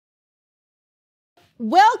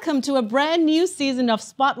Welcome to a brand new season of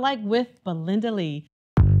Spotlight with Belynda Lee.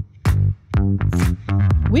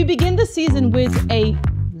 We begin the season with a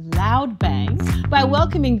loud bang by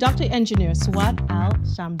welcoming Dr. Engineer Suaad Al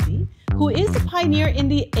Shamsi, who is a pioneer in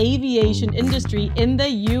the aviation industry in the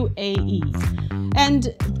UAE.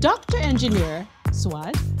 And Dr. Engineer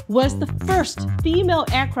Suaad was the first female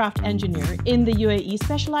aircraft engineer in the UAE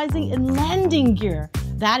specializing in landing gear.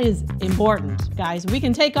 That is important, guys. We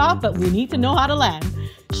can take off, but we need to know how to land.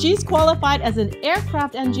 She's qualified as an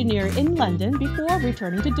aircraft engineer in London before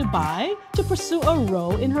returning to Dubai to pursue a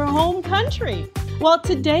role in her home country. Well,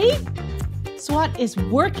 today, Suaad is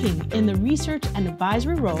working in the research and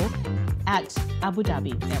advisory role at Abu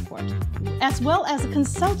Dhabi Airport, as well as a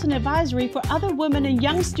consultant advisory for other women and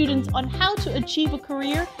young students on how to achieve a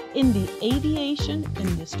career in the aviation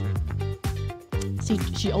industry.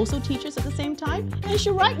 She also teaches at the same time, and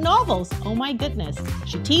she writes novels. Oh my goodness.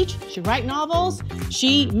 She teaches, she writes novels,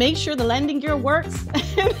 she makes sure the landing gear works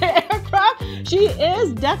in the aircraft. She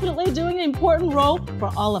is definitely doing an important role for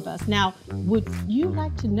all of us. Now, would you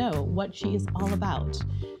like to know what she is all about?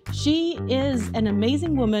 She is an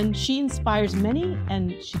amazing woman. She inspires many,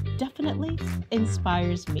 and she definitely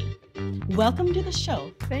inspires me. Welcome to the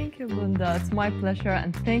show. Thank you, Belynda. It's my pleasure,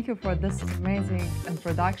 and thank you for this amazing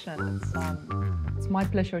introduction. It's my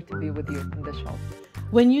pleasure to be with you in the show.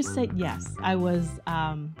 When you said yes, I was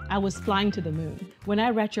flying to the moon. When I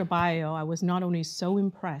read your bio, I was not only so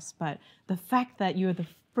impressed, but the fact that you're the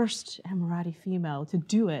first Emirati female to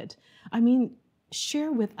do it. I mean,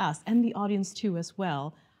 share with us and the audience too as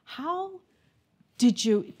well. How did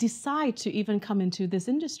you decide to even come into this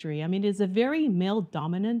industry? I mean, it's a very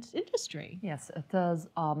male-dominant industry. Yes, it is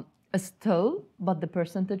still, but the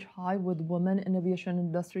percentage high with women in aviation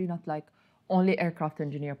industry, not like only aircraft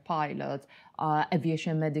engineer, pilots,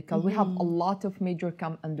 aviation medical. We have a lot of major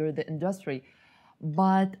come under the industry.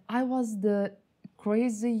 But I was the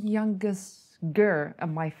crazy youngest girl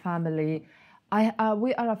in my family.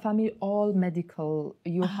 We are a family all medical.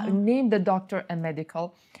 You name the doctor a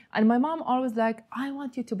medical. And my mom always like, I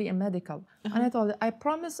want you to be a medical. And I told her, I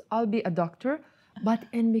promise I'll be a doctor, but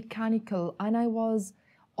in mechanical. And I was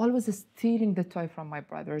always stealing the toy from my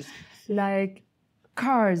brothers, like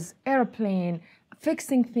cars, airplane,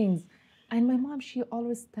 fixing things. And my mom, she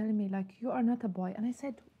always telling me like, you are not a boy. And I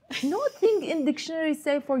said, nothing in dictionary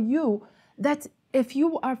say for you that if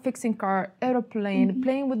you are fixing car, airplane,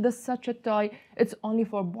 playing with such a toy, it's only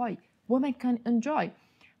for boy. Women can enjoy.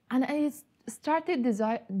 And I started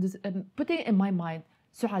putting in my mind,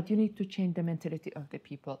 Suaad, you need to change the mentality of the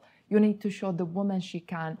people. You need to show the woman she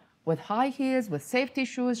can, with high heels, with safety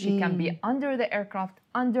shoes, she can be under the aircraft,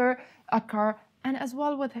 under a car, and as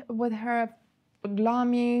well with her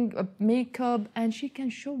glaming, makeup, and she can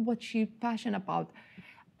show what she's passionate about.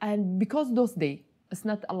 And because those days, it's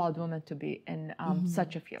not allowed women to be in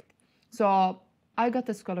such a field. So I got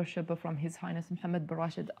a scholarship from His Highness Mohammed bin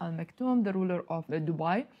Rashid Al Maktoum, the ruler of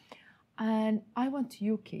Dubai. And I went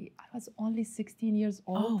to UK. I was only 16 years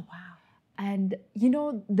old. Oh, wow. And you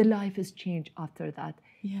know, the life has changed after that.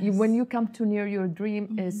 Yes. When you come to near your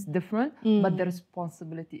dream is different, but the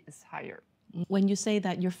responsibility is higher. When you say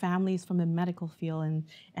that your family is from the medical field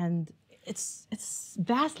and it's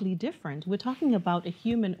vastly different. We're talking about a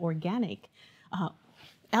human organic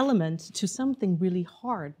element to something really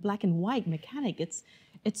hard, black and white mechanic.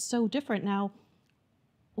 It's so different. Now,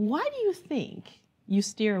 why do you think you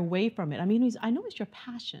steer away from it? I mean, I know it's your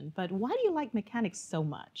passion, but why do you like mechanics so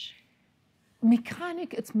much?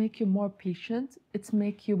 Mechanic, it's make you more patient. It's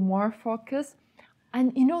make you more focused.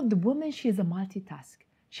 And you know, the woman, she is a multitask.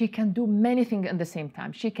 She can do many things at the same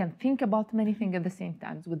time. She can think about many things at the same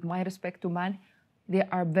time. With my respect to men, they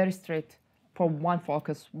are very straight for one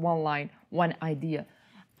focus, one line, one idea.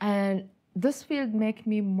 And this field make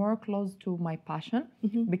me more close to my passion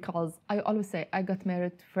because I always say I got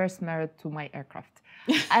first married to my aircraft.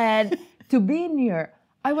 And to be near,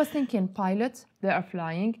 I was thinking pilots, they are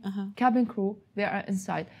flying, cabin crew, they are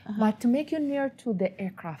inside. But to make you near to the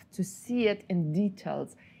aircraft, to see it in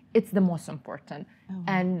details, it's the most important.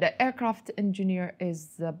 And the aircraft engineer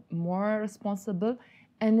is more responsible.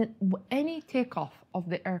 And any takeoff of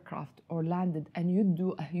the aircraft or landed and you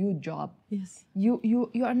do a huge job, yes,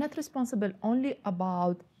 you are not responsible only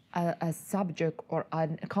about a subject or a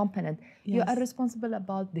component. Yes. You are responsible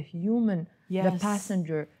about the human, the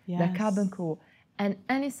passenger, the cabin crew. And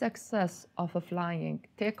any success of a flying,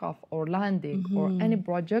 takeoff or landing or any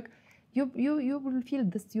project, you will feel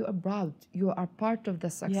this, you are proud, you are part of the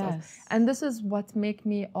success. Yes. And this is what makes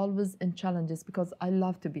me always in challenges because I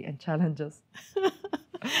love to be in challenges.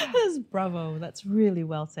 Bravo, that's really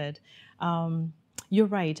well said.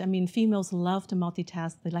 You're right. I mean, females love to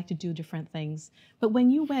multitask. They like to do different things. But when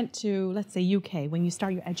you went to, let's say, UK, when you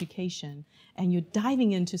start your education and you're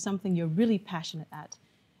diving into something you're really passionate at,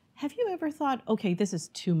 have you ever thought, okay, this is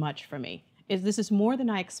too much for me? This is more than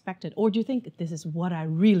I expected? Or do you think this is what I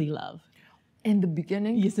really love? In the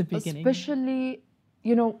beginning, Yes, the beginning. Especially,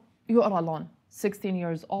 you know, you are alone, 16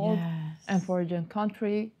 years old, Yes. in foreign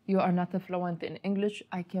country, you are not fluent in English.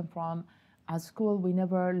 I came from a school, we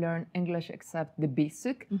never learn English except the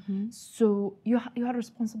basic. So you are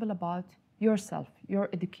responsible about yourself, your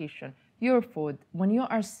education, your food, when you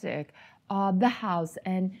are sick, the house,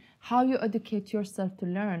 and how you educate yourself to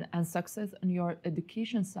learn and success on your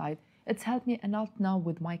education side. It's helped me a lot now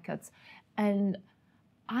with my kids. And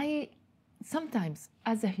I sometimes,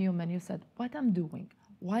 as a human, you said, what I'm doing,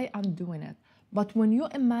 why I'm doing it. But when you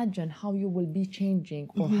imagine how you will be changing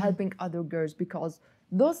or helping other girls, because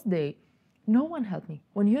those days, no one helped me.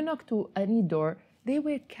 When you knock to any door, they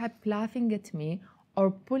were kept laughing at me or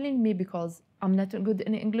pulling me because I'm not good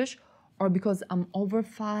in English or because I'm over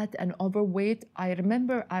fat and overweight. I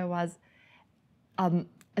remember I was,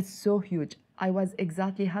 it's so huge. I was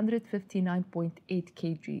exactly 159.8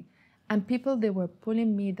 kg. And people, they were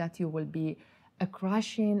pulling me that you will be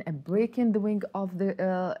crashing and breaking the wing of the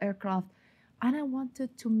aircraft. And I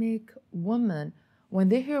wanted to make women, when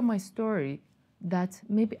they hear my story, that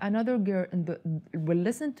maybe another girl will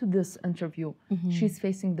listen to this interview. She's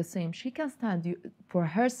facing the same. She can stand for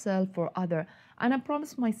herself, for other. And I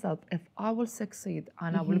promised myself, if I will succeed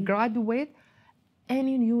and I will graduate,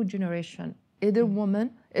 any new generation, either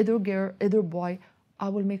woman, either girl, either boy, I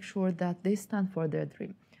will make sure that they stand for their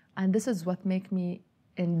dream. And this is what makes me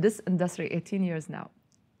in this industry 18 years now.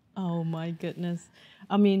 Oh my goodness.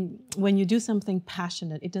 I mean, when you do something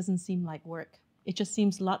passionate, it doesn't seem like work. It just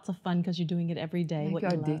seems lots of fun because you're doing it every day. Like what you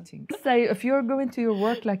are love. dating. Say, if you're going to your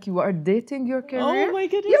work like you are dating your career, Oh my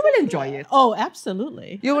goodness. you will enjoy it. Oh,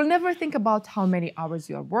 absolutely. You will never think about how many hours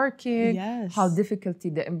you are working, Yes. how difficult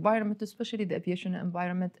the environment, especially the aviation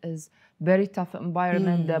environment, is very tough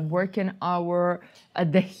environment. The working hour,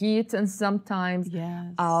 the heat, and sometimes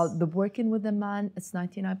Yes. the working with a man, it's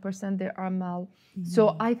 99% they are male.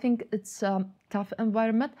 So I think it's a tough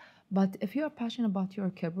environment. But if you are passionate about your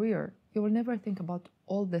career, you will never think about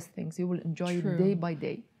all these things. You will enjoy it day by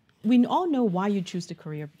day. We all know why you choose the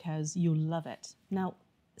career, because you love it. Now,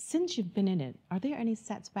 since you've been in it, are there any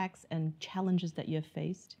setbacks and challenges that you've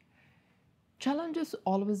faced? Challenges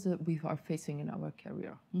always we are facing in our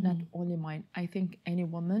career, not only mine. I think any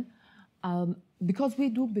woman, because we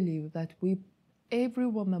do believe that every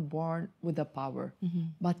woman born with a power,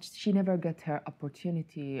 but she never get her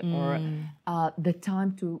opportunity or the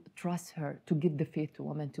time to trust her, to give the faith to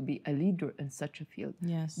women to be a leader in such a field.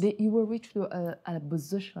 Yes. You will reach to a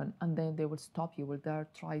position and then they will stop you, will there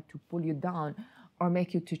try to pull you down or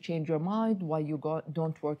make you to change your mind, why you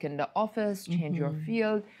don't work in the office, change your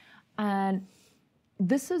field. And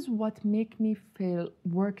this is what make me feel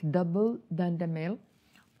work double than the male.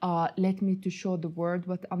 Let me to show the world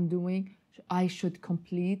what I'm doing. I should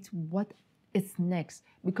complete what is next,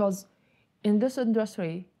 because in this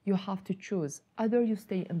industry you have to choose either you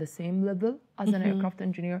stay in the same level as an aircraft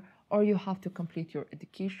engineer, or you have to complete your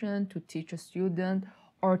education to teach a student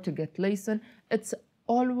or to get license. It's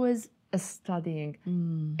always a studying.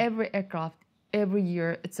 Every aircraft, every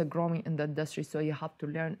year it's a growing in the industry, so you have to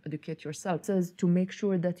learn, educate yourself. It says to make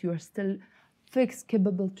sure that you are still fixed,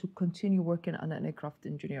 capable to continue working as an aircraft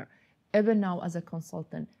engineer. Even now as a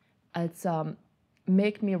consultant, it's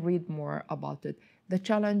make me read more about it. The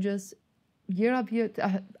challenges, year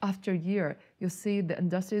after year, you see the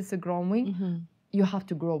industry is growing. You have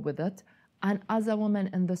to grow with it. And as a woman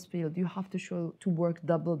in this field, you have to work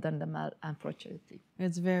double than the male, unfortunately.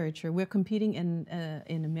 It's very true. We're competing in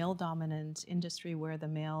a male-dominant industry where the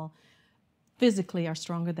male physically are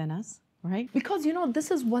stronger than us, right? Because, this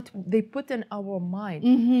is what they put in our mind.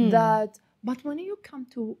 But when you come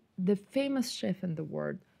to the famous chef in the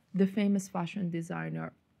world, the famous fashion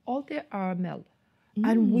designer, all they are male.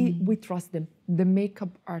 And we trust them. The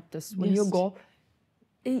makeup artists, when you go,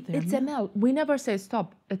 it's a male. We never say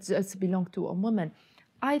stop. It's belong to a woman.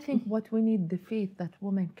 I think what we need, the faith that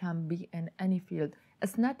women can be in any field.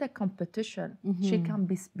 It's not a competition. She can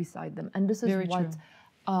be beside them. And this is Very what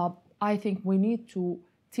I think we need to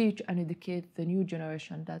teach and educate the new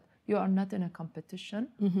generation, that you are not in a competition.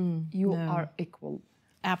 You are equal.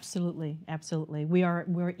 Absolutely, absolutely.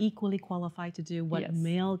 We're equally qualified to do what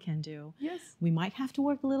male can do. Yes. We might have to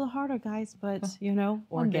work a little harder, guys, but or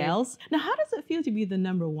one day. gals. Now, how does it feel to be the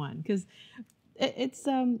number one? Because it's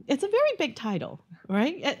a very big title,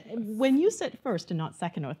 right? When you sit first and not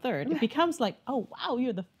second or third, it becomes like, oh wow,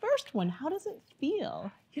 you're the first one. How does it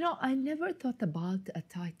feel? You know, I never thought about a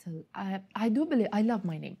title. I do believe I love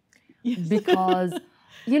my name. Yes. Because,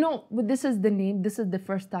 you know, this is the name, this is the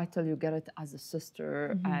first title you get it as a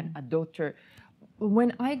sister and a daughter.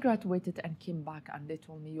 When I graduated and came back and they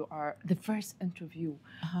told me you are the first interview,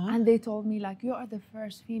 and they told me like you are the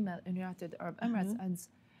first female in United Arab Emirates, and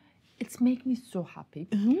it's make me so happy.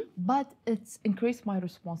 But it's increased my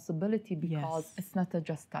responsibility because it's not a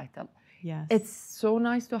just title. Yes. It's so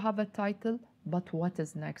nice to have a title, but what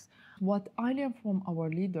is next? What I learned from our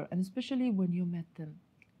leader, and especially when you met them,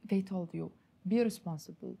 they told you, be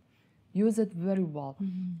responsible, use it very well.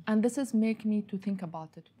 And this has made me to think about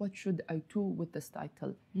it. What should I do with this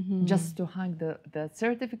title? Just to hang the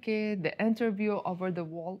certificate, the interview over the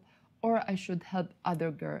wall, or I should help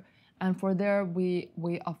other girl. And for there, we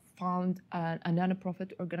have found a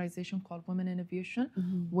non-profit organization called Women in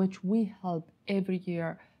Aviation, which we help every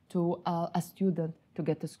year to a student to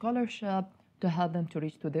get a scholarship, to help them to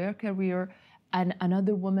reach to their career. And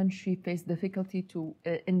another woman, she faced difficulty to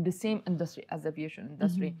in the same industry as aviation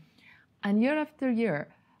industry. And year after year,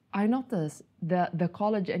 I noticed that the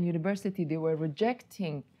college and university, they were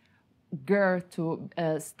rejecting girls to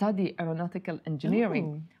study aeronautical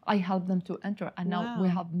engineering. I helped them to enter. And now we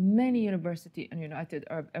have many universities in United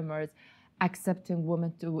Arab Emirates accepting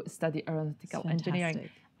women to study aeronautical engineering.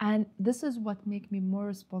 And this is what makes me more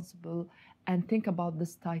responsible and think about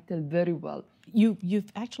this title very well.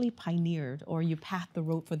 You've actually pioneered, or you paved the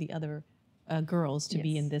road for the other girls to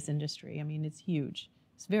be in this industry. I mean, it's huge.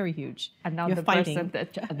 It's very huge. And now you're the fighting.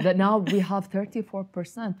 Now we have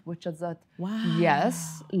 34%, which is that,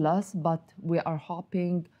 yes, less, but we are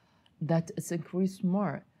hoping that it's increased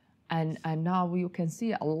more. And now you can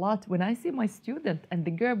see a lot. When I see my student and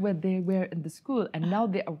the girl where they were in the school and now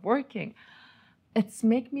they are working, it's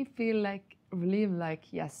make me feel like relieved, like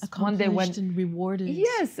yes, one day when and rewarded.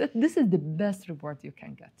 Yes, this is the best reward you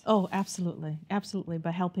can get. Oh, absolutely, absolutely,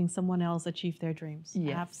 by helping someone else achieve their dreams.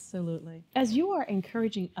 Yes. Absolutely. As you are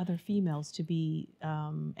encouraging other females to be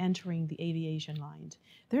entering the aviation line,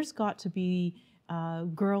 there's got to be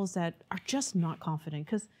girls that are just not confident,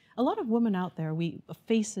 because a lot of women out there, we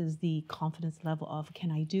faces the confidence level of,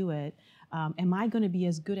 can I do it? Am I going to be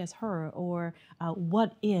as good as her? Or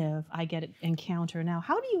what if I get an encounter? Now,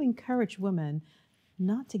 how do you encourage women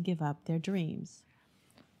not to give up their dreams?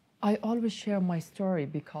 I always share my story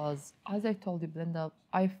because, as I told you, Belynda,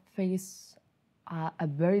 I face a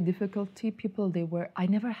very difficulty. People, I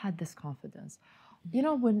never had this confidence. You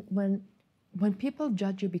know, when people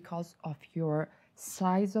judge you because of your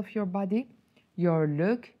size of your body, your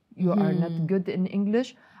look, you are not good in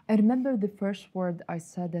English. I remember the first word I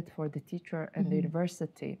said it for the teacher in the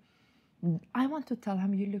university. I want to tell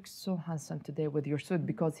him, you look so handsome today with your suit,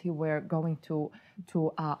 because he were going to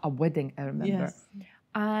a wedding, I remember. Yes.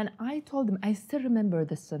 And I told him, I still remember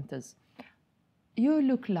the sentence, you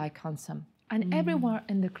look like handsome. And everyone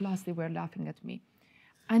in the class, they were laughing at me.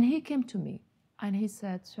 And he came to me and he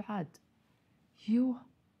said, Suaad,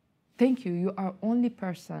 thank you. You are only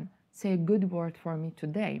person say a good word for me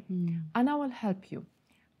today, and I will help you.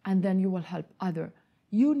 And then you will help other.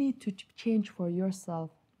 You need to change for yourself,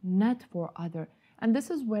 not for other. And this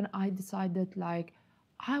is when I decided, like,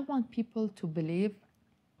 I want people to believe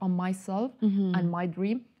on myself and my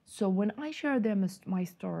dream. So when I share them my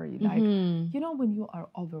story, like, you know, when you are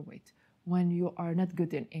overweight, when you are not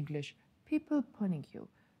good in English, people pointing you,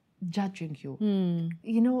 judging you.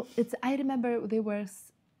 You know, I remember they were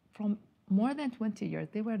from more than 20 years,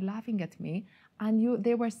 they were laughing at me, and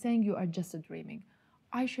they were saying you are just dreaming.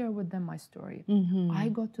 I share with them my story. I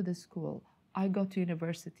go to the school, I go to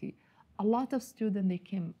university. A lot of students, they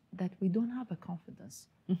came that we don't have a confidence.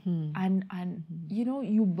 And you know,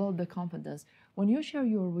 you build the confidence. When you share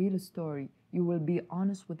your real story, you will be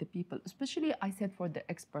honest with the people, especially I said for the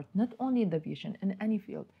expert, not only in the aviation, in any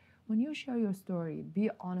field. When you share your story, be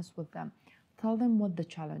honest with them. Tell them what the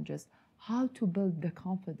challenge is, how to build the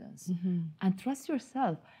confidence, and trust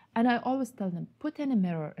yourself. And I always tell them, put in a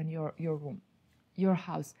mirror in your room, your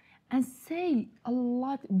house, and say a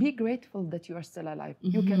lot, be grateful that you are still alive.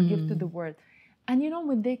 You can give to the world. And you know,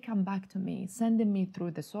 when they come back to me, sending me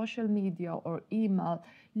through the social media or email,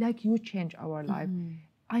 like, you change our life,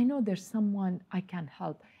 I know there's someone I can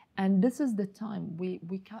help. And this is the time we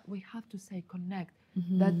have to say connect,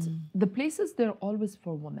 that the places, they're always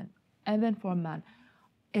for women and then for men.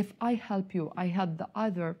 If I help you, I help the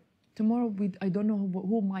other to tomorrow I don't know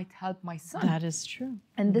who might help my son. That is true.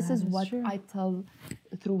 And this That is what true. I tell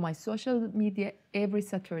through my social media every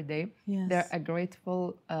Saturday. Yes. They're a grateful,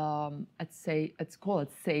 I'd say, it's called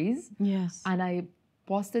Says. Yes. And I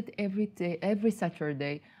post it every day, every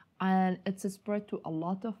Saturday. And it's spread to a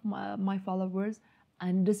lot of my followers.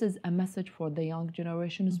 And this is a message for the young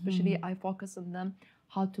generation, especially I focus on them,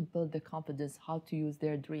 how to build the confidence, how to use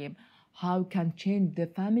their dream, how can change the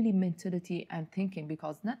family mentality and thinking,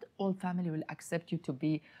 because not all family will accept you to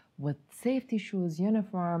be with safety shoes,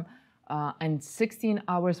 uniform, and 16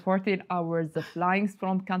 hours, 14 hours, the flying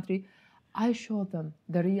from country. I show them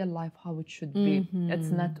the real life, how it should be.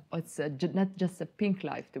 It's not just a pink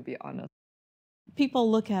life, to be honest. People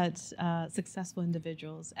look at successful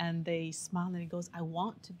individuals and they smile and it goes, I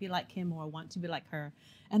want to be like him or I want to be like her.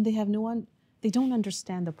 And they have no one, they don't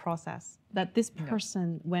understand the process that this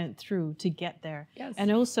person went through to get there. Yes.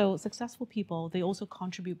 And also successful people, they also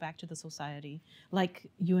contribute back to the society. Like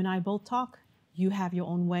you and I both talk, you have your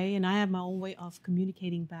own way and I have my own way of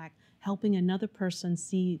communicating back, helping another person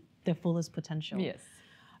see their fullest potential. Yes.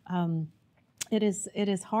 It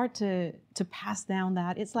is hard to pass down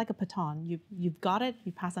that. It's like a baton. You've got it,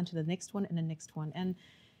 you pass on to the next one and the next one. And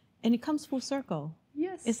it comes full circle.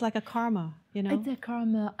 Yes. It's like a karma, you know? It's a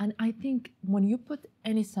karma. And I think when you put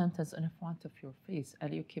any sentence in front of your face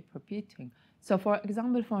and you keep repeating. So for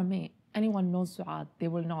example, for me, anyone knows Suaad, they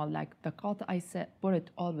will know like the quote I said, put it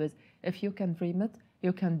always, if you can dream it,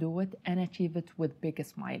 you can do it and achieve it with big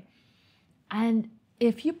smile. And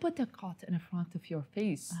if you put a quote in front of your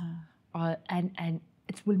face, and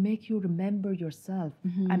it will make you remember yourself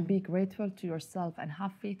and be grateful to yourself and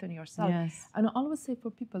have faith in yourself. Yes. And I always say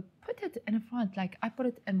for people, put it in front. Like I put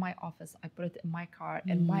it in my office, I put it in my car,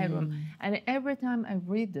 in my room. And every time I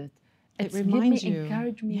read it, it reminds you.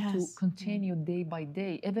 encourage me to Yes. continue day by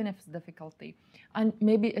day, even if it's difficulty. And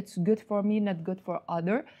maybe it's good for me, not good for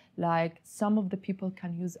other. Like some of the people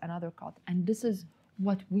can use another quote. And this is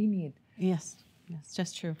what we need. Yes. Yes,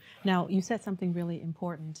 just true. Now, you said something really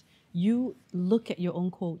important. You look at your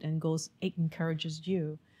own quote and goes, it encourages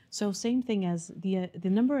you. So same thing as the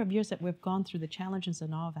number of years that we've gone through the challenges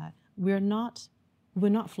and all that, we're not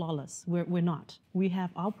flawless. We're not. We have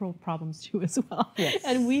our problems too as well. Yes.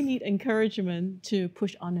 And we need encouragement to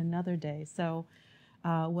push on another day. So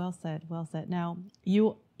well said, well said. Now,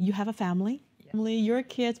 you have a family. Yes. Your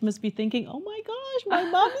kids must be thinking, oh my gosh, my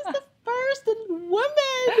mom is the first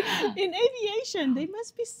woman in aviation. They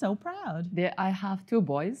must be so proud. I have two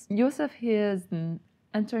boys. Yusuf, he is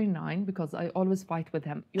entering 9 because I always fight with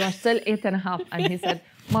him. You are still 8.5. And he said,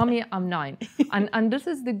 Mommy, I'm 9. And this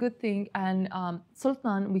is the good thing. And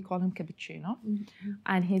Sultan, we call him Cappuccino.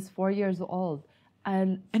 And he's 4 years old.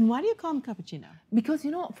 And why do you call him Cappuccino? Because,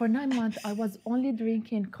 you know, for 9 months, I was only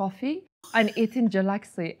drinking coffee and eating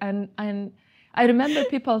galaxy. And I remember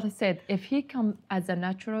people said, if he comes as a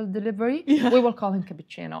natural delivery, we will call him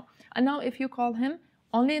Cappuccino. And now if you call him,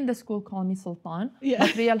 only in the school call me Sultan,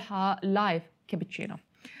 but real life, Cappuccino.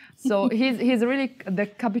 So he's really the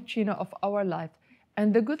Cappuccino of our life.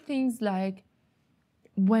 And the good things like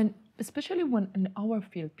especially when in our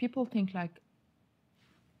field, people think like,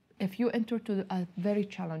 if you enter to a very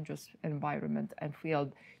challenging environment and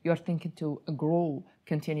field, you're thinking to grow,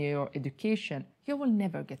 continue your education, you will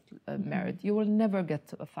never get married. You will never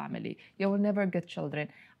get a family. You will never get children.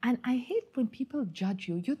 And I hate when people judge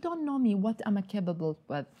you. You don't know me, what am I capable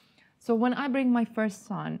with? So when I bring my first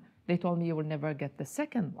son, they told me you will never get the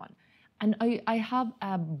second one. And I have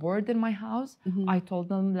a board in my house. I told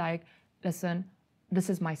them like, listen, this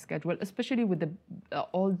is my schedule, especially with the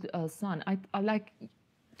old son. I like,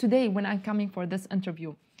 today when I'm coming for this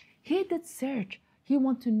interview, he did search. He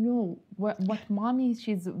wants to know what mommy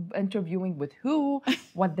she's interviewing with who,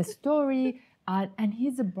 what the story, and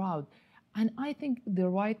he's proud. And I think the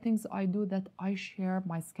right things I do that I share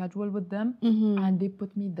my schedule with them, and they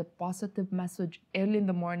put me the positive message early in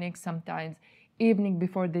the morning, sometimes evening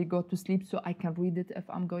before they go to sleep, so I can read it if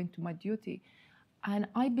I'm going to my duty. And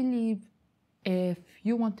I believe if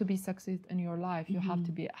you want to be successful in your life, you have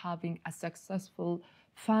to be having a successful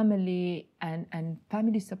family and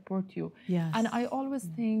family support you. Yes. And I always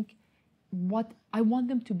think I want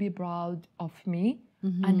them to be proud of me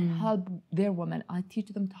and help their women. I teach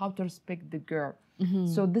them how to respect the girl.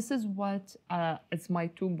 So this is what it's my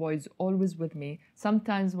two boys always with me.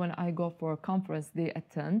 Sometimes when I go for a conference, they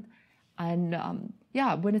attend. And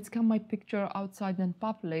when it's come my picture outside in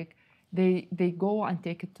public, they go and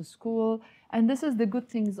take it to school. And this is the good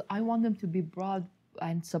things. I want them to be proud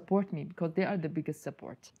and support me, because they are the biggest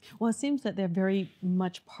support. Well, it seems that they're very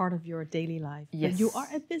much part of your daily life. Yes. But you are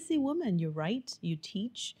a busy woman. You write, you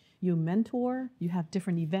teach, you mentor, you have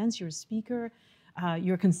different events, you're a speaker,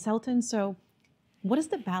 you're a consultant. So what is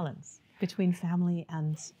the balance between family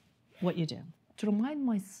and what you do? To remind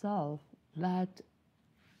myself that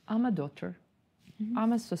I'm a daughter,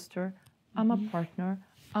 I'm a sister, I'm a partner,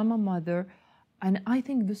 I'm a mother. And I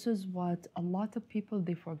think this is what a lot of people,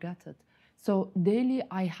 they forget it. So daily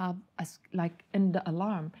I have, like in the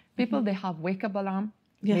alarm, people, they have wake up alarm,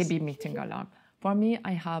 Yes. maybe meeting alarm. For me,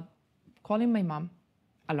 I have calling my mom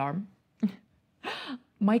alarm,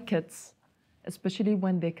 my kids, especially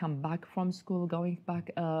when they come back from school, going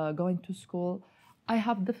to school, I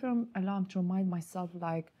have different alarm to remind myself,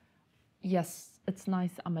 like, yes, it's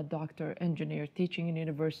nice, I'm a doctor, engineer, teaching in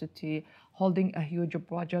university, holding a huge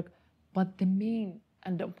project, but the main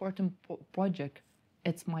and the important project,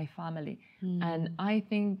 it's my family. And I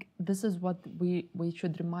think this is what we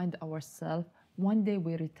should remind ourselves. One day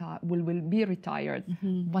we will be retired,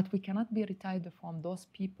 but we cannot be retired from those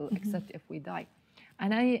people except if we die.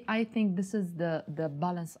 And I think this is the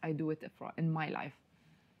balance I do it in my life.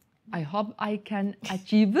 I hope I can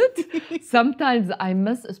achieve it. Sometimes I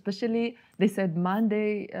miss, especially they said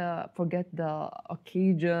Monday, forget the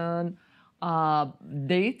occasion,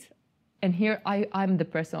 date. And here I'm the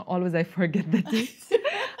person, always I forget the date.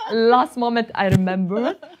 Last moment I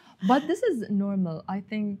remember. But this is normal. I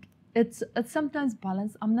think it's sometimes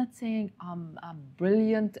balance. I'm not saying I'm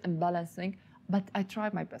brilliant in balancing, but I try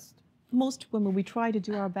my best. Most women, we try to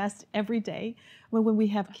do our best every day. When we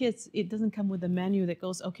have kids, it doesn't come with a menu that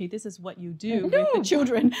goes, okay, this is what you do with the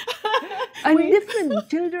children. And different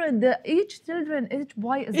children, each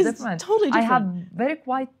boy is different. Totally different. I have very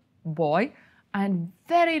quiet boy and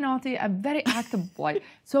very naughty and very active boy.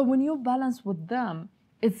 So when you balance with them,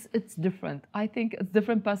 it's different. I think it's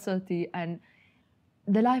different personality, and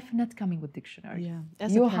the life not coming with dictionary. Yeah,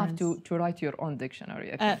 as you a have parents, to write your own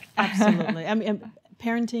dictionary. I think. Absolutely. I mean,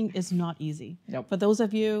 parenting is not easy. Nope. For those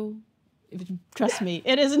of you, trust me,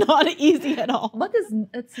 it is not easy at all. But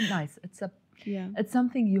it's nice. It's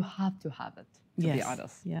something you have to have it. To be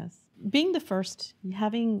honest. Yes. Being the first,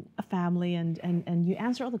 having a family, and you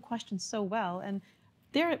answer all the questions so well, and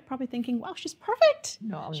they're probably thinking, wow, she's perfect.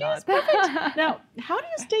 No, I'm she's not. perfect. Now, how do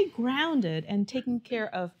you stay grounded and taking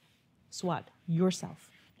care of Suaad, yourself,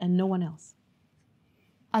 and no one else?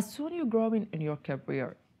 As soon as you're growing in your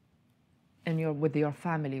career, and with your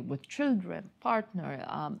family, with children, partner,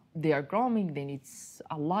 they are growing, they need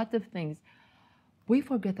a lot of things. We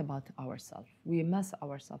forget about ourselves. We mess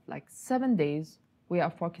ourselves. Like 7 days, we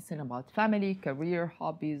are focusing about family, career,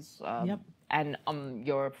 hobbies, and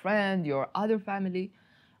your friend, your other family.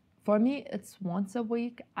 For me, it's once a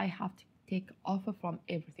week. I have to take off from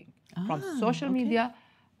everything, from social media,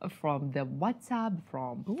 from the WhatsApp,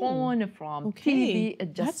 from phone, from TV.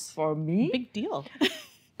 It's just for me. Big deal.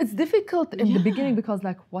 It's difficult in the beginning because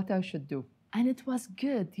like what I should do. And it was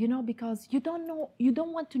good, because you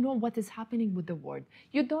don't want to know what is happening with the world.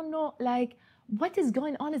 You don't know like what is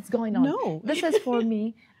going on, it's going on. No. This is for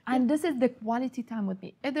me, and this is the quality time with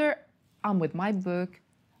me. Either I'm with my book,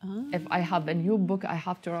 if I have a new book, I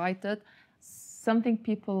have to write it. Something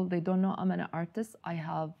people, they don't know I'm an artist.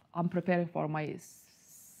 I'm preparing for my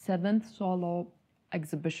 7th solo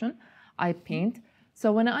exhibition. I paint.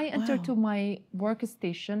 So when I enter to my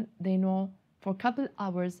workstation, they know for a couple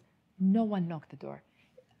hours, no one knocked the door.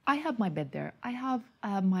 I have my bed there. I have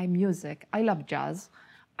my music. I love jazz.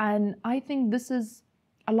 And I think this is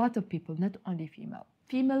a lot of people, not only female.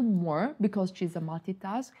 Female more because she's a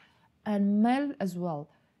multitask, and male as well.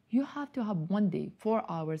 You have to have one day, 4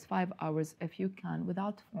 hours, 5 hours, if you can,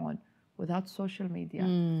 without phone, without social media,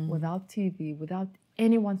 without TV, without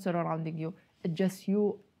anyone surrounding you. It's just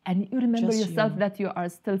you, and you remember yourself that you are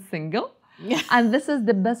still single. Yeah. And this is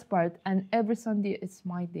the best part. And every Sunday, it's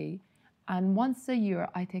my day. And once a year,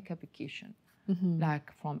 I take a vacation,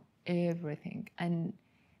 like from everything. And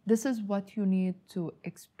this is what you need to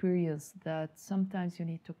experience, that sometimes you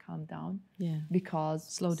need to calm down. Yeah. Because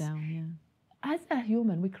slow down, yeah. As a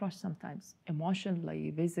human, we crush sometimes,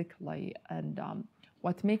 emotionally, physically. And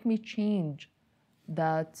what make me change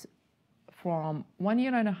that from 1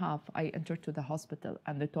 year and a half, I entered to the hospital,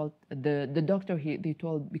 and they told the doctor, they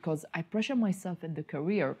told, because I pressure myself in the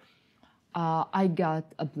career, I got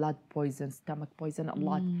a blood poison, stomach poison, a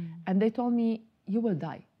lot. And they told me, you will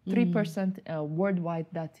die. 3% worldwide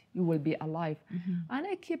that you will be alive. And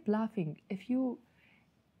I keep laughing.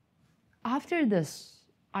 After this,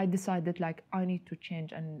 I decided like I need to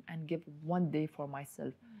change and give one day for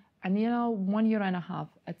myself. And 1 year and a half,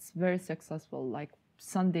 it's very successful. Like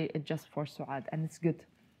Sunday is just for Suaad, and it's good.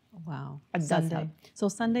 Wow. It does Sunday. help. So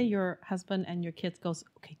Sunday, your husband and your kids goes,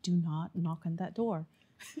 okay, do not knock on that door.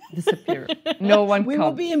 Disappear. No one We come.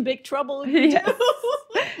 will be in big trouble if you Yes.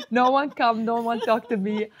 do. No one come, no one talk to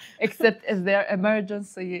me, except if there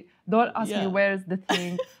emergency. Don't ask me Yeah. where's the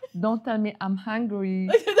thing. Don't tell me I'm hungry.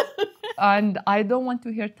 And I don't want to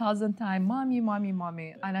hear 1,000 times, mommy, mommy,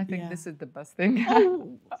 mommy. And I think Yeah. this is the best thing.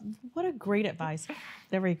 Oh, what a great advice.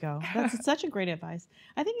 There we go. That's such a great advice.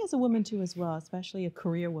 I think as a woman too as well, especially a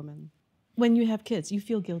career woman, when you have kids, you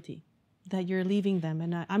feel guilty that you're leaving them.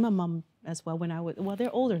 And I'm a mom as well. Well,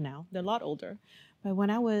 they're older now. They're a lot older. But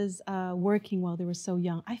when I was working while they were so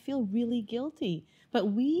young, I feel really guilty. But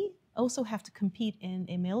we also have to compete in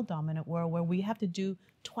a male-dominant world where we have to do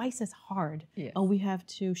twice as hard. Yes. Or we have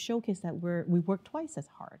to showcase that we work twice as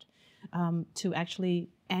hard to actually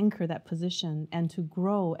anchor that position and to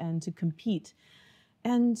grow and to compete.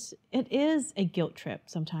 And it is a guilt trip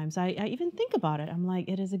sometimes. I even think about it. I'm like,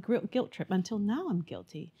 it is a guilt trip. Until now, I'm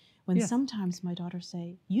guilty. When Yes. sometimes my daughters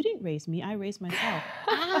say, you didn't raise me, I raised myself.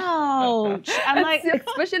 Ouch. I'm like,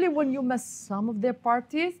 Especially when you miss some of their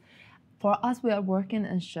parties. For us, we are working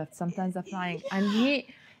in shifts, sometimes they're flying.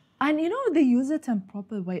 And you know, they use it in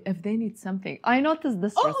proper way if they need something. I noticed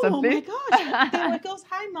this recently. oh my gosh. They would goes,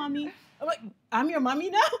 hi, mommy. I'm like, I'm your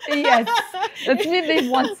mommy now? Yes, that means they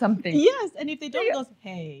want something. Yes. And if they don't, it goes,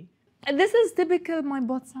 hey. And this is typical my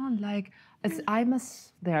both sound like I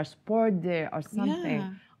miss their sport day or something.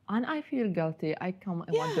 Yeah. And I feel guilty. I come,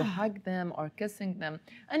 I want to Yeah. hug them or kissing them.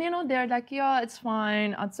 And you know, they're like, yeah, it's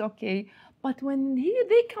fine, it's okay. But when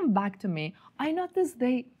they come back to me, I notice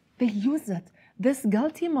they use it. This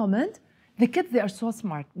guilty moment, the kids, they are so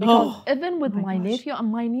smart. Because even with my nephew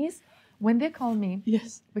and my niece, when they call me,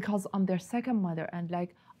 Yes. because I'm their second mother, and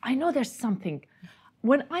like, I know there's something.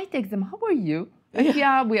 When I text them, how are you? Like,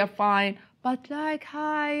 yeah, we are fine. But like,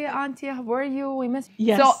 hi, auntie, how are you? We miss you.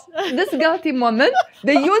 Yes. So this guilty moment,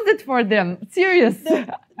 they use it for them. Serious.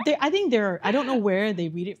 I think I don't know where they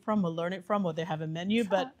read it from or learn it from or they have a menu,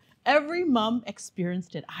 but every mom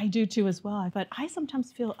experienced it. I do too as well. But I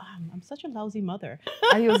sometimes feel I'm such a lousy mother.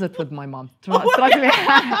 I use it with my mom. Trust me.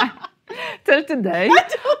 Till today,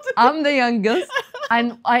 I'm the youngest,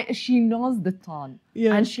 and she knows the tone,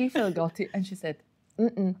 Yeah. and she felt guilty, and she said,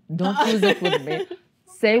 "Don't use it with me.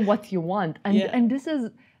 Say what you want." And this is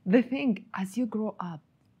the thing. As you grow up,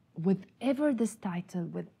 with ever this title,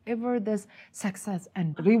 with ever this success and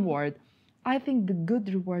reward, I think the good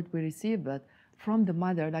reward we receive it from the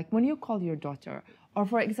mother. Like when you call your daughter, or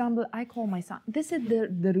for example, I call my son. This is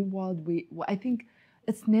the reward I think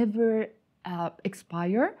it's never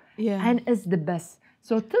expire. Yeah. And it's the best.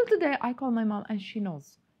 So till today, I call my mom and she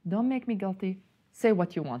knows. Don't make me guilty. Say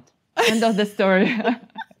what you want. End of the story.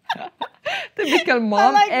 Typical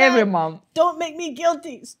mom, like every that. mom. Don't make me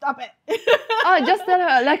guilty. Stop it. Just tell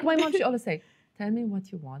her, like my mom, she always say, tell me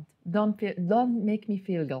what you want. Don't make me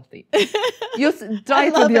feel guilty. You try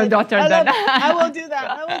it with your daughter then. I will do that.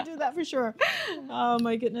 I will do that for sure. Oh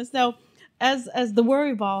my goodness. Now, as the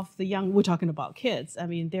world evolves, we're talking about kids. I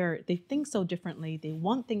mean, they think so differently. They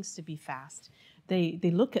want things to be fast.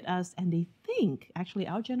 They look at us and they think, actually,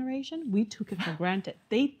 our generation, we took it for granted.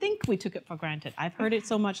 They think we took it for granted. I've heard it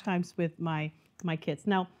so much times with my kids.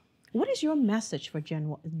 Now, what is your message for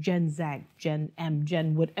Gen Z, Gen M,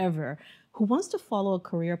 Gen whatever, who wants to follow a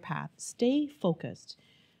career path? Stay focused.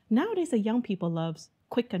 Nowadays, the young people loves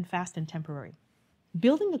quick and fast and temporary.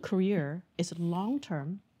 Building a career is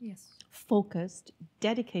long-term, Yes. focused,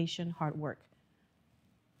 dedication, hard work.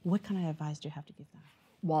 What kind of advice do you have to give them?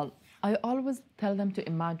 Well, I always tell them to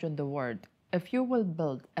imagine the word. If you will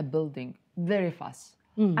build a building very fast,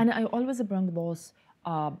 and I always bring those,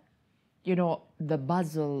 the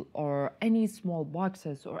puzzle or any small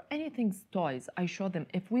boxes or anything, toys, I show them,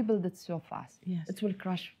 if we build it so fast, Yes. it will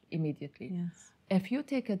crash immediately. Yes. If you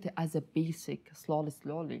take it as a basic,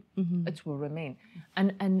 slowly, it will remain.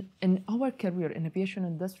 And in our career, in aviation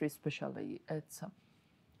industry especially, it's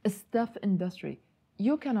a tough industry.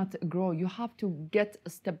 You cannot grow. You have to get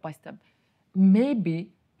step by step.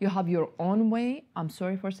 Maybe you have your own way. I'm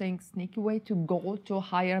sorry for saying sneaky way to go to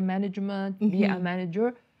higher management, be a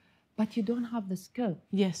manager, but you don't have the skill.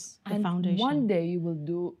 Yes, the And foundation. one day you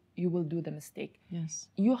will do the mistake. Yes.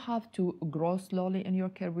 You have to grow slowly in your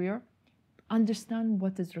career, understand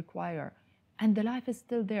what is required, and the life is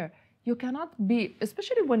still there. You cannot be,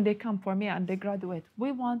 especially when they come for me and they graduate.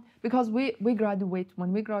 Because we graduate,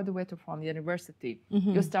 when we graduated from university,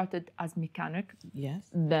 you started as mechanic, Yes.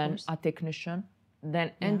 then a technician,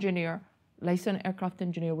 then engineer, licensed aircraft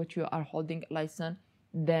engineer, which you are holding a license.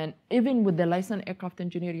 Then even with the licensed aircraft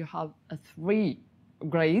engineer, you have a 3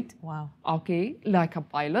 grade. Wow. Okay, like a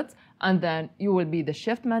pilot, and then you will be the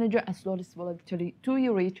shift manager, and slowly, till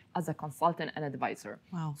you reach as a consultant and advisor.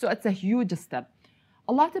 Wow. So it's a huge step.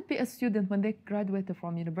 A lot of PS students, when they graduated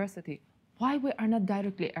from university, why we are not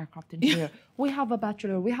directly aircraft engineer? We have a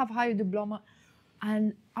bachelor, we have higher diploma,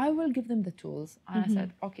 and I will give them the tools. And I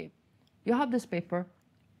said, okay, you have this paper,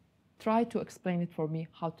 try to explain it for me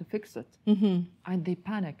how to fix it. And they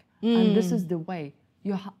panic. And this is the way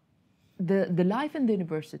the life in the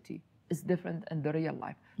university is different than the real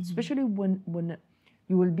life, especially when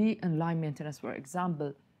you will be in line maintenance, for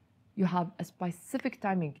example. You have a specific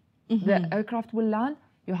timing. The aircraft will land,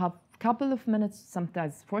 you have a couple of minutes,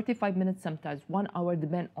 sometimes 45 minutes, sometimes 1 hour,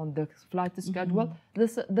 depending on the flight schedule.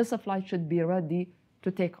 This flight should be ready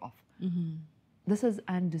to take off. This is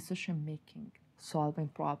an decision making, solving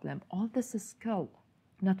problem. All this is skill.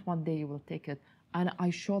 Not one day you will take it. And I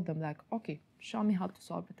show them like, okay, show me how to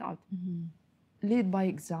solve it out. Lead by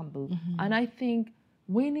example. And I think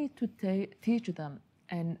we need to teach them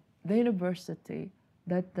in the university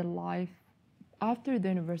that the life after the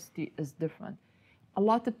university is different. A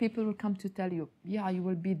lot of people will come to tell you, yeah, you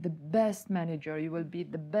will be the best manager, you will be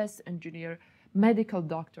the best engineer, medical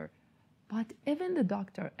doctor. But even the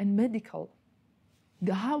doctor and medical,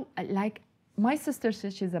 like my sister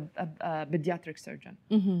says she's a pediatric surgeon.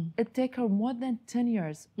 It takes her more than 10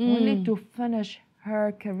 years only to finish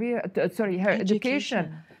her career, her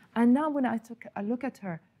education. And now when I look at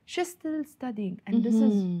her, she's still studying. And this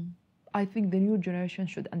is, I think the new generation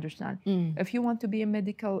should understand. If you want to be a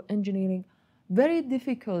medical engineering, very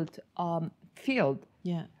difficult field.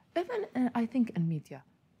 Yeah. Even I think in media,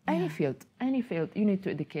 any field, you need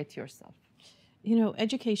to educate yourself. You know,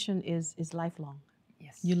 education is lifelong.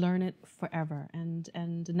 Yes. You learn it forever.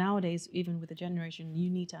 And nowadays, even with the generation, you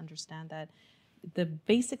need to understand that the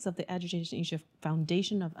basics of the education is your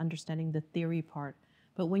foundation of understanding the theory part.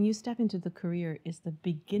 But when you step into the career, is the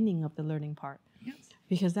beginning of the learning part. Yes.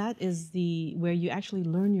 Because that is where you actually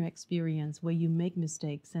learn your experience, where you make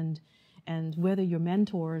mistakes, and whether your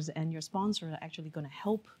mentors and your sponsor are actually going to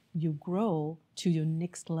help you grow to your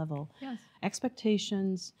next level. Yes.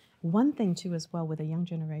 Expectations. One thing too as well with the young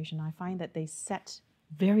generation, I find that they set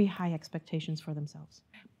very high expectations for themselves.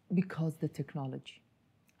 Because the technology.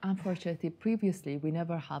 Unfortunately, previously we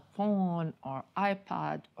never had phone or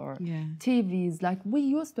iPad or TVs like we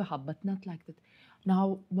used to have, but not like that.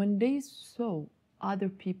 Now, when they saw other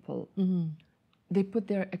people, they put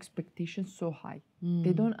their expectations so high.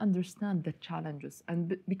 They don't understand the challenges.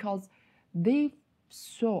 And because they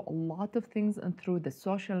saw a lot of things and through the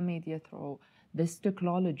social media, through this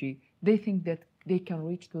technology, they think that they can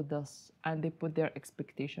reach to this and they put their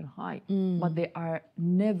expectation high, but they are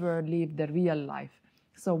never live the real life.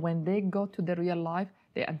 So when they go to the real life,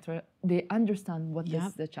 they understand what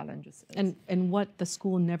the challenges is. And what the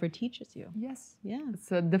school never teaches you. Yes. Yeah.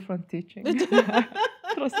 It's a different teaching.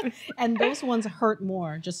 Trust me. And those ones hurt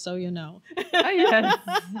more, just so you know. Yes.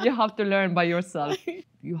 You have to learn by yourself.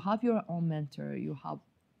 You have your own mentor. You have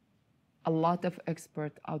a lot of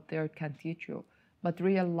experts out there can teach you. But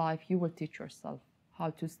real life, you will teach yourself how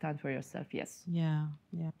to stand for yourself, yes. Yeah.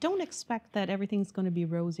 Don't expect that everything's going to be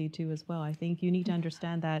rosy too as well. I think you need to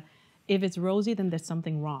understand that if it's rosy, then there's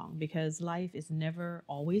something wrong, because life is never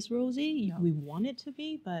always rosy. No. We want it to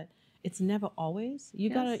be, but it's never always. You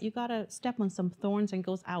gotta step on some thorns and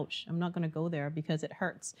goes, ouch, I'm not going to go there because it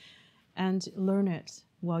hurts. And learn it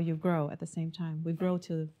while you grow at the same time. We grow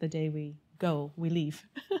till the day we leave.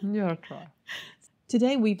 You're right.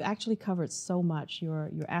 Today, we've actually covered so much, your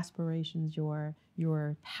aspirations,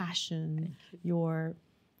 your passion, your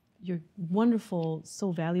wonderful,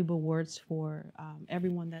 so valuable words for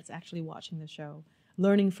everyone that's actually watching the show,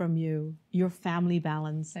 learning from you, your family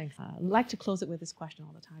balance. Thanks. I like to close it with this question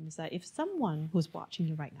all the time, is that if someone who's watching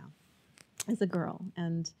you right now is a girl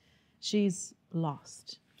and she's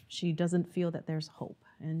lost, she doesn't feel that there's hope,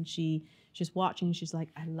 and she's watching, she's like,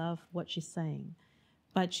 I love what she's saying,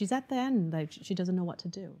 but she's at the end, like she doesn't know what to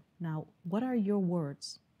do. Now, what are your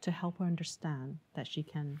words to help her understand that she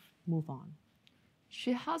can move on?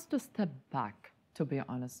 She has to step back, to be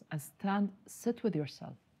honest, and sit with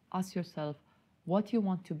yourself. Ask yourself what you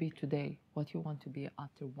want to be today, what you want to be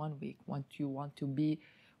after 1 week, what you want to be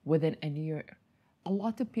within a year. A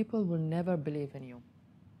lot of people will never believe in you.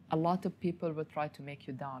 A lot of people will try to make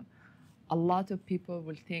you down. A lot of people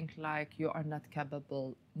will think like you are not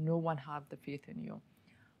capable, no one have the faith in you.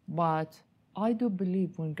 But I do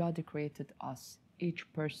believe when God created us,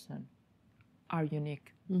 each person are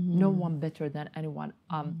unique. No one better than anyone.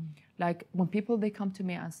 Like when people, they come to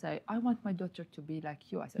me and say, I want my daughter to be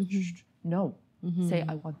like you. I said, no. Say,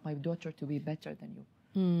 I want my daughter to be better than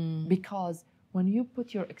you. Because when you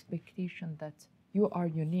put your expectation that you are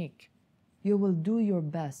unique, you will do your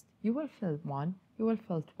best. You will fail one, you will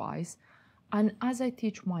fail twice. And as I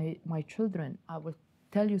teach my children, I will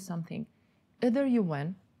tell you something. Either you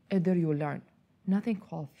win, either you learn. Nothing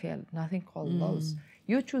called fail, nothing called lose.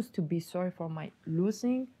 You choose to be sorry for my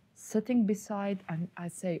losing, sitting beside, and I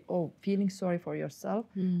say, oh, feeling sorry for yourself.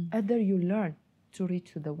 Either you learn to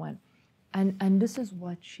reach to the win. And this is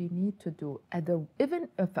what she need to do. Even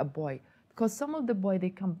if a boy, because some of the boy, they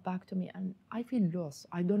come back to me and I feel lost.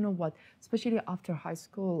 I don't know what, especially after high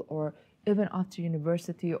school or even after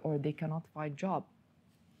university, or they cannot find job.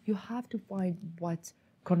 You have to find what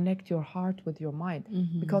connect your heart with your mind,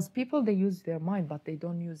 because people, they use their mind, but they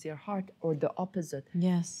don't use their heart, or the opposite.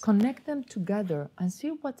 Yes. Connect them together and see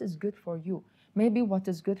what is good for you. Maybe what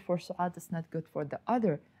is good for Suaad is not good for the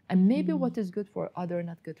other. And maybe what is good for other,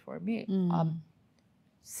 not good for me.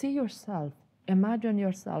 See yourself, imagine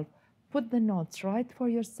yourself, put the notes, write for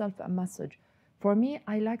yourself a message. For me,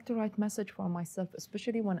 I like to write message for myself,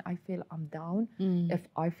 especially when I feel I'm down, if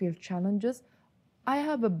I feel challenges. I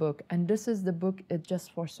have a book, and this is the book, it's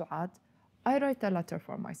just for Suaad. I write a letter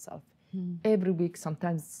for myself. Every week,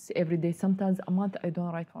 sometimes every day, sometimes a month, I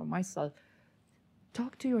don't write for myself.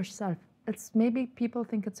 Talk to yourself. It's maybe people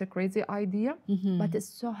think it's a crazy idea, but it's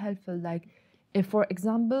so helpful. Like, if, for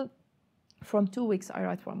example, from 2 weeks, I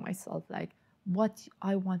write for myself, like, what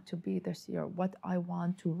I want to be this year, what I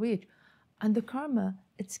want to reach. And the karma,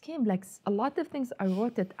 it came like a lot of things, I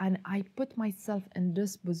wrote it and I put myself in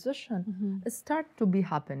this position. It started to be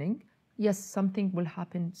happening. Yes, something will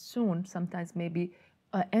happen soon, sometimes maybe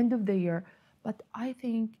end of the year. But I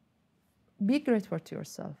think, be grateful to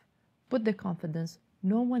yourself. Put the confidence.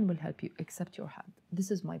 No one will help you except your hand. This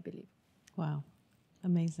is my belief. Wow.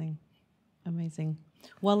 Amazing. Amazing.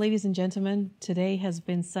 Well, ladies and gentlemen, today has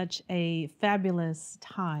been such a fabulous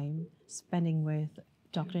time spending with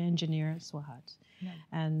Dr. Engineer Suaad.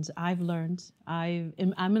 And I've learned, I'm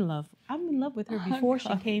in love. I'm in love with her before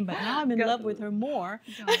she came, but now I'm in love with her more.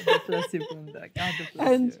 God bless you, Belynda. God bless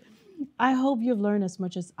And you. I hope you've learned as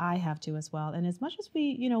much as I have too as well. And as much as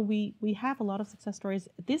we have a lot of success stories,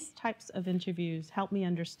 these types of interviews help me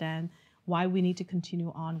understand why we need to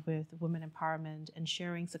continue on with women empowerment and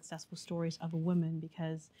sharing successful stories of women,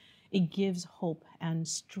 because it gives hope and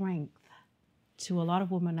strength to a lot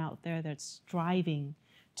of women out there that's striving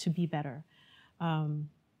to be better.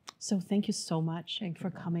 So thank you so much for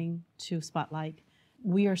coming to Spotlight.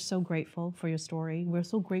 We are so grateful for your story. We're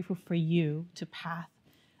so grateful for you to path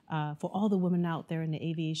for all the women out there in the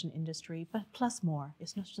aviation industry, but plus more.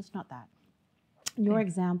 It's just not that. Your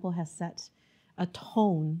example has set a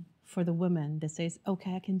tone for the women that says,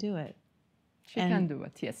 okay, I can do it. She can do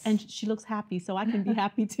it, yes. And she looks happy, so I can be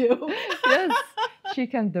happy too. Yes, she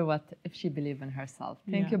can do it if she believes in herself.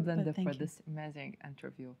 Thank you, Belynda, for you. this amazing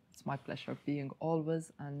interview. It's my pleasure being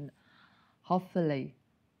always, and hopefully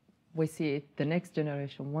we see it, the next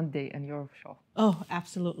generation, one day in your show. Oh,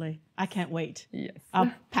 absolutely. I can't wait. Yes.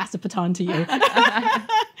 I'll pass the baton to you.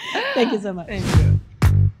 Thank you so much. Thank you.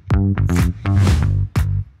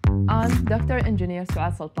 I'm Dr. Engineer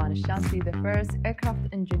Suaad Al Shamsi, the first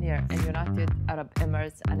aircraft engineer in United Arab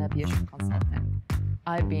Emirates and aviation consultant.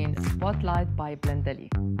 I've been spotlighted by Belynda Lee.